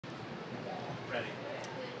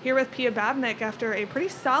Here with Pia Babnik after a pretty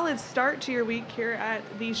solid start to your week here at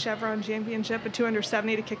the Chevron Championship, a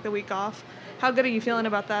 270 to kick the week off. How good are you feeling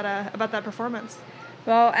about that performance?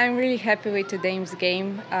 Well, I'm really happy with today's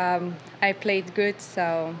game. I played good,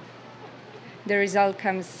 so the result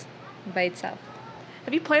comes by itself.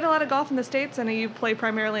 Have you played a lot of golf in the States? I know you play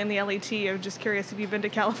primarily in the LET. I'm just curious if you've been to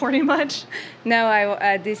California much. No,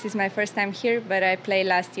 this is my first time here, but I played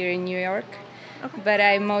last year in New York. Okay. But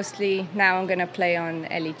now I'm going to play on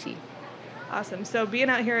LET. Awesome. So being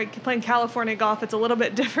out here playing California golf, it's a little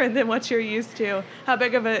bit different than what you're used to. How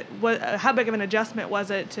big of an adjustment was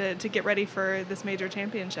it to get ready for this major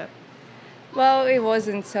championship? Well, it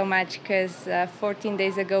wasn't so much because 14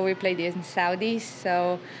 days ago we played in Saudi,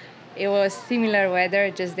 so it was similar weather,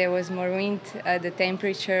 just there was more wind. The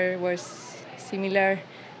temperature was similar,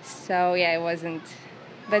 so yeah, it wasn't.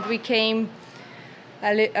 But we came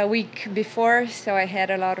a week before, so I had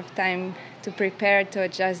a lot of time to prepare, to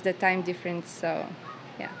adjust the time difference, so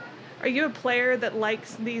yeah. Are you a player that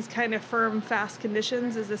likes these kind of firm, fast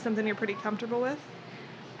conditions? Is this something you're pretty comfortable with?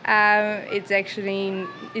 It's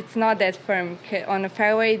not that firm. On a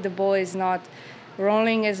fairway, the ball is not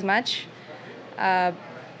rolling as much,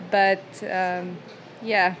 but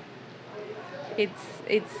yeah,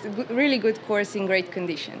 it's really good course in great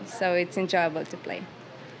conditions, so it's enjoyable to play.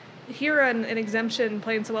 Here on an exemption,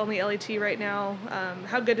 playing so well in the LET right now,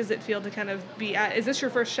 how good does it feel to kind of be at? Is this your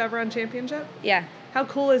first Chevron championship? Yeah. How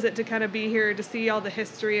cool is it to kind of be here to see all the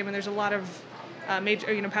history? I mean, there's a lot of major,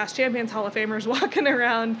 past champions, Hall of Famers walking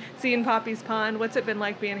around, seeing Poppy's Pond. What's it been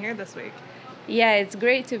like being here this week? Yeah, it's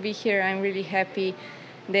great to be here. I'm really happy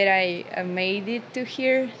that I made it to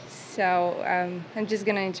here. So I'm just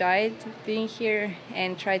gonna enjoy it, being here,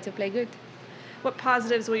 and try to play good. What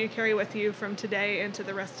positives will you carry with you from today into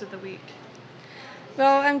the rest of the week?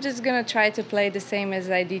 Well, I'm just going to try to play the same as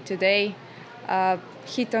I did today.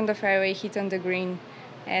 Hit on the fairway, hit on the green,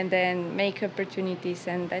 and then make opportunities,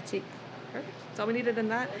 and that's it. Perfect. That's all we needed in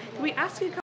that. Can we ask you